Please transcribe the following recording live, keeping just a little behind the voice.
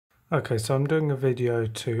Okay, so I'm doing a video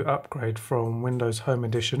to upgrade from Windows Home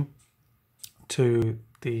Edition to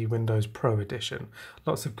the Windows Pro Edition.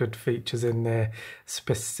 Lots of good features in there.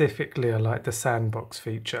 Specifically, I like the sandbox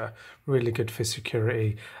feature, really good for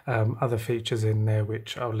security. Other features in there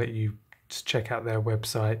which I'll let you just check out their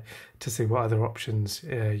website to see what other options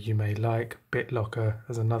you may like. BitLocker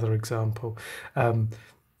as another example.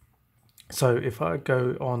 So if I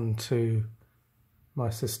go on to my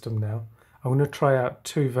system now, I'm going to try out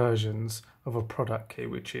two versions of a product key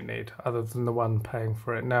which you need, other than the one paying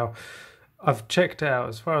for it. Now, I've checked it out.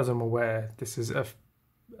 As far as I'm aware, this is a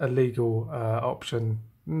legal option.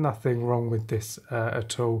 Nothing wrong with this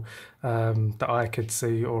at all that I could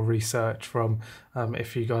see or research from.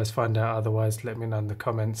 If you guys find out otherwise, let me know in the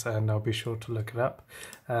comments and I'll be sure to look it up.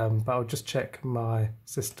 But I'll just check my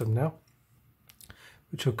system now,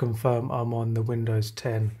 which will confirm I'm on the Windows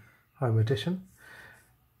 10 Home Edition.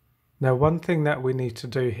 Now, one thing that we need to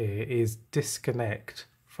do here is disconnect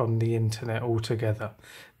from the internet altogether.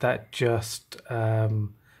 That just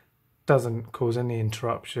doesn't cause any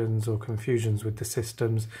interruptions or confusions with the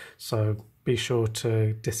systems, so be sure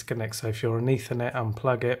to disconnect. So if you're on Ethernet,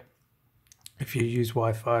 unplug it. If you use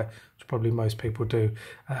Wi-Fi, which probably most people do,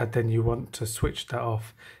 then you want to switch that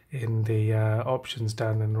off in the options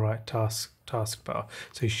down in the right taskbar.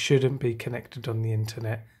 So you shouldn't be connected on the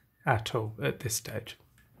internet at all at this stage.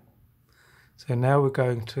 So now we're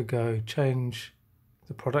going to go change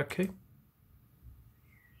the product key.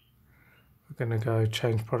 We're going to go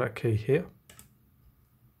change product key here.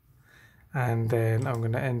 And then I'm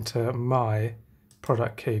going to enter my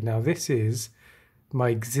product key. Now this is my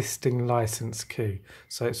existing license key.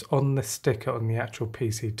 So it's on the sticker on the actual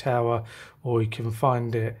PC tower, or you can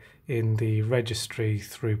find it in the registry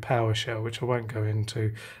through PowerShell, which I won't go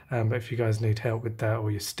into. But if you guys need help with that, or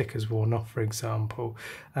your sticker's worn off, for example,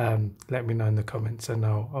 let me know in the comments and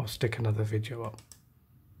I'll stick another video up.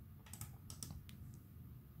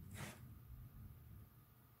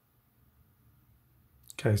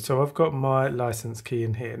 Okay, so I've got my license key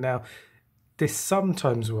in here. Now, this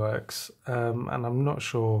sometimes works, and I'm not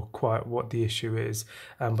sure quite what the issue is,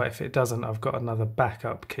 but if it doesn't, I've got another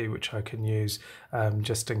backup key which I can use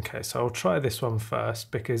just in case. So I'll try this one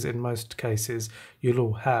first, because in most cases you'll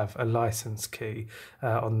all have a license key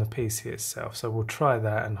on the PC itself. So we'll try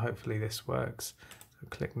that and hopefully this works. So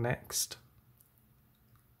click Next.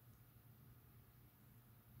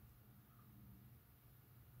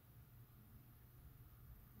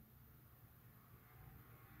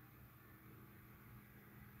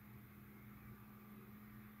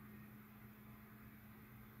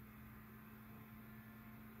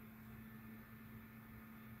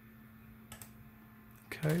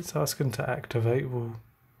 Okay, it's asking to activate. We'll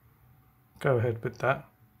go ahead with that.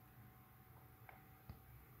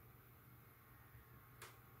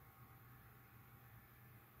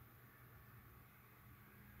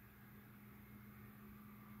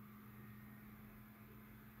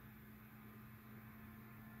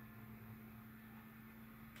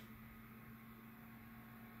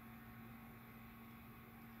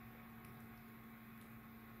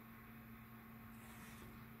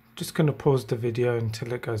 Just going to pause the video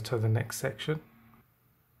until it goes to the next section.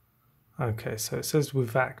 Okay, so it says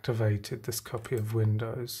we've activated this copy of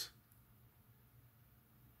Windows.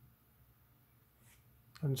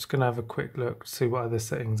 I'm just going to have a quick look, see what other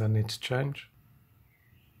settings I need to change.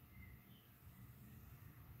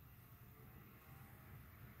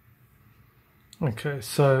 Okay,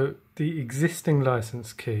 so the existing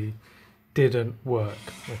license key didn't work.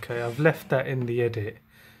 Okay, I've left that in the edit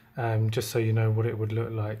just so you know what it would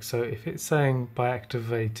look like. So if it's saying by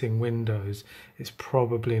activating Windows, it's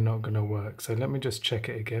probably not going to work. So let me just check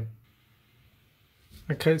it again.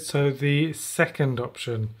 Okay, so the second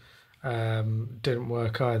option didn't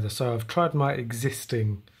work either. So I've tried my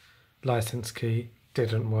existing license key,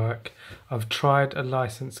 didn't work. I've tried a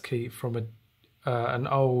license key from an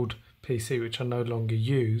old PC which I no longer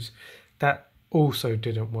use. That also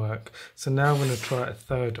didn't work. So now I'm going to try a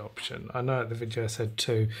third option. I know at the video I said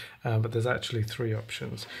two, but there's actually three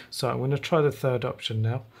options. So I'm going to try the third option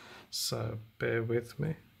now. So bear with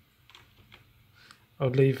me.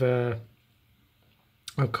 I'll leave a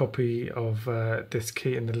copy of this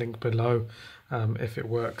key in the link below if it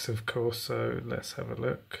works, of course. So let's have a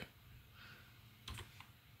look.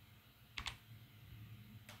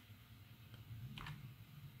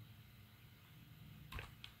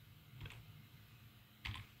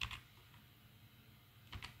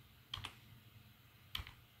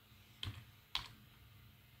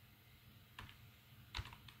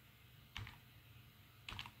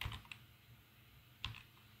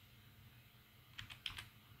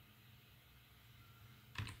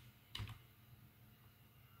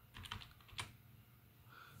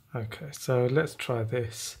 Okay, so let's try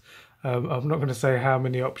this. I'm not going to say how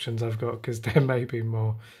many options I've got because there may be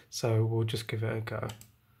more, so we'll just give it a go.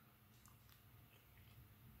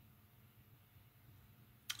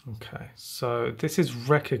 Okay, so this has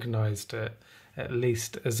recognized it at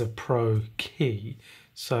least as a pro key,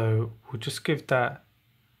 so we'll just give that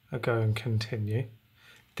a go and continue.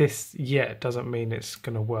 This yet doesn't mean it's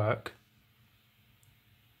going to work,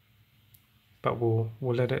 but we'll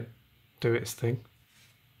let it do its thing.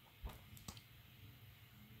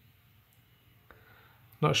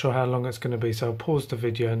 Not sure how long it's going to be, so I'll pause the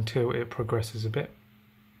video until it progresses a bit.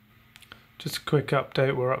 Just a quick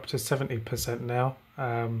update, we're up to 70% now.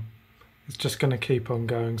 It's just going to keep on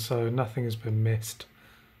going, so nothing has been missed.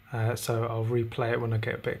 So I'll replay it when I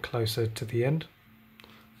get a bit closer to the end.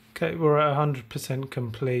 Okay, we're at 100%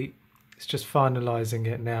 complete. It's just finalising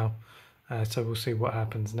it now, so we'll see what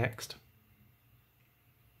happens next.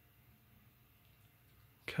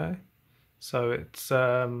 Okay, so it's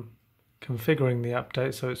configuring the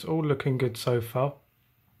update, so it's all looking good so far.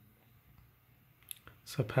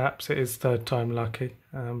 So perhaps it is third time lucky,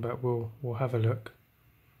 but we'll have a look.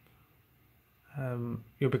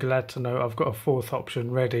 You'll be glad to know I've got a fourth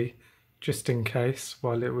option ready, just in case,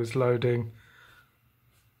 while it was loading.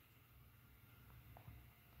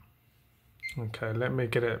 Okay, let me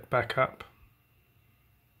get it back up.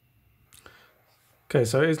 Okay,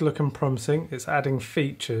 so it is looking promising. It's adding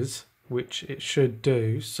features, which it should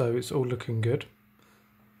do, so it's all looking good.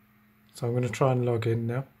 So I'm going to try and log in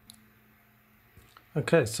now.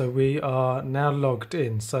 Okay, so we are now logged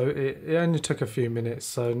in. So it only took a few minutes,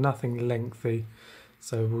 so nothing lengthy.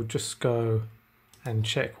 So we'll just go and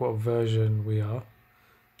check what version we are.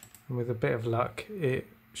 And with a bit of luck, it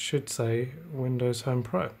should say Windows Home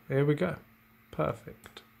Pro. Here we go.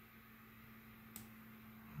 Perfect.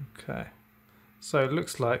 Okay. So it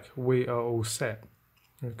looks like we are all set.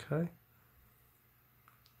 Okay.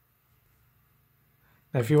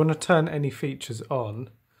 Now if you want to turn any features on,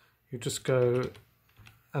 you just go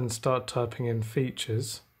and start typing in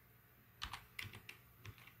features.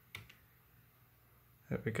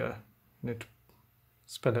 There we go. Need to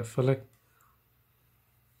spell it fully.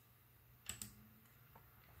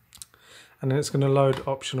 And then it's going to load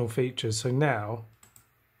optional features. So now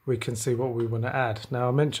we can see what we want to add. Now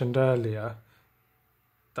I mentioned earlier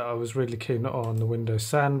that I was really keen on the Windows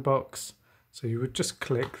Sandbox. So you would just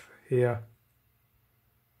click here,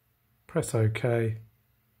 press OK,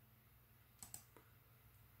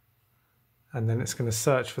 and then it's going to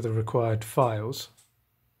search for the required files.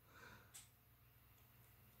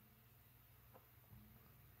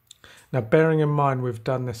 Now, bearing in mind we've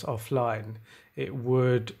done this offline, it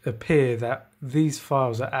would appear that these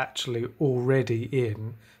files are actually already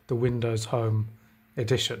in the Windows Home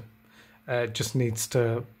edition. It just needs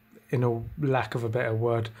to, in a lack of a better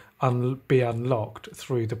word, be unlocked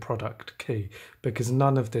through the product key, because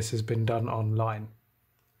none of this has been done online.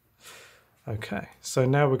 Okay, so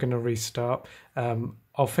now we're going to restart.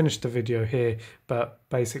 I'll finish the video here, but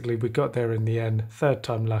basically we got there in the end, third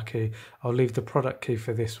time lucky. I'll leave the product key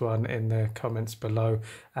for this one in the comments below,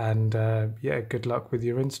 and yeah, good luck with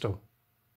your install.